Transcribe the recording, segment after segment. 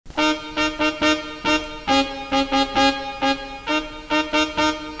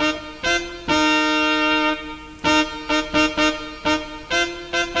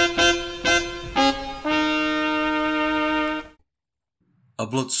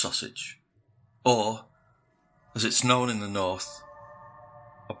blood sausage, or, as it's known in the north,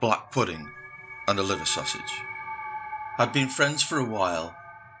 a black pudding and a liver sausage, had been friends for a while,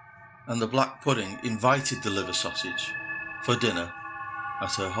 and the black pudding invited the liver sausage for dinner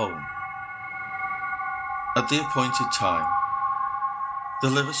at her home. At the appointed time,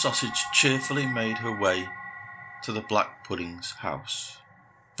 the liver sausage cheerfully made her way to the black pudding's house.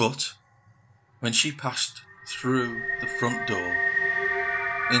 But when she passed through the front door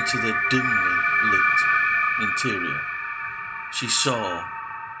into the dimly lit interior, she saw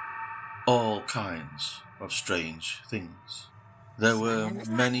all kinds of strange things. There were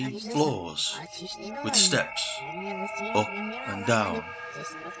many floors with steps up and down,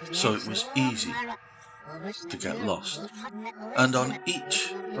 so it was easy to get lost. And on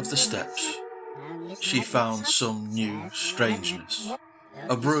each of the steps she found some new strangeness.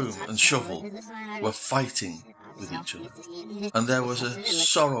 A broom and shovel were fighting with each other, and there was a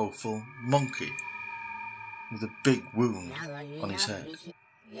sorrowful monkey with a big wound on his head.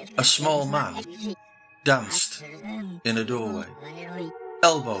 A small man danced in a doorway,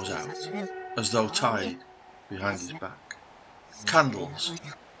 elbows out as though tied behind his back. Candles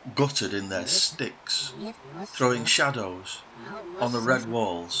guttered in their sticks, throwing shadows on the red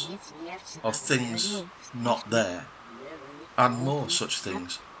walls of things not there, and more such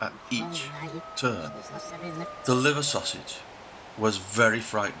things at each turn. The liver sausage was very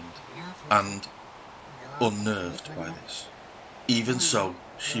frightened and unnerved by this. Even so,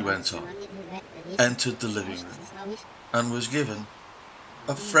 she went on, entered the living room, and was given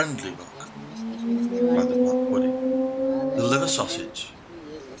a friendly look by the black pudding. The liver sausage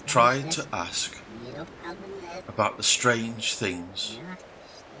tried to ask about the strange things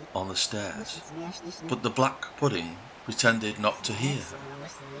on the stairs, but the black pudding pretended not to hear her,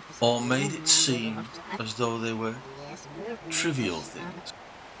 or made it seem as though they were trivial things,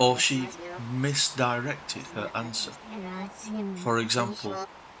 or she misdirected her answer. For example,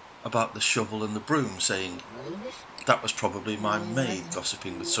 about the shovel and the broom, saying, "That was probably my maid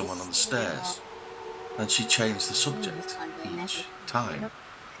gossiping with someone on the stairs," and she changed the subject each time.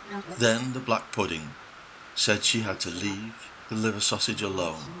 Then the black pudding said she had to leave the liver sausage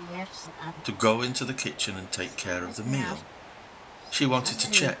alone, to go into the kitchen and take care of the meal. She wanted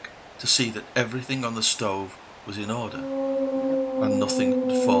to check to see that everything on the stove was in order and nothing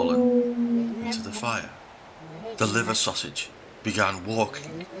had fallen into the fire. The liver sausage began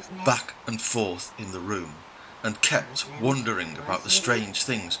walking back and forth in the room and kept wondering about the strange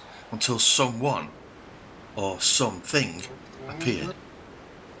things until someone or something appeared.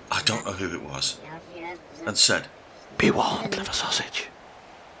 I don't know who it was, and said, "Be warned, liver sausage.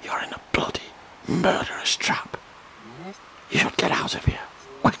 You're in a bloody, murderous trap. You should get out of here,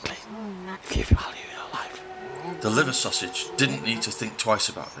 quickly, if you value your life." The liver sausage didn't need to think twice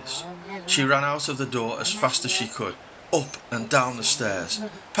about this. She ran out of the door as fast as she could, up and down the stairs,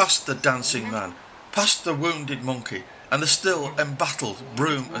 past the dancing man, past the wounded monkey, and the still embattled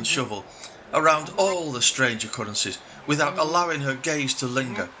broom and shovel, around all the strange occurrences, without allowing her gaze to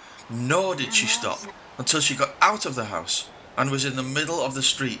linger. Nor did she stop until she got out of the house and was in the middle of the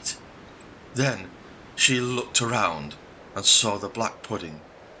street. Then she looked around and saw the black pudding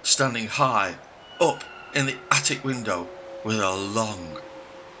standing high up in the attic window with a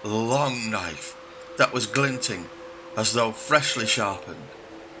long knife that was glinting as though freshly sharpened.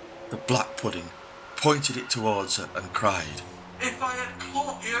 The black pudding pointed it towards her and cried, "If I had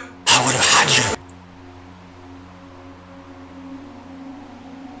caught you, I would have had you."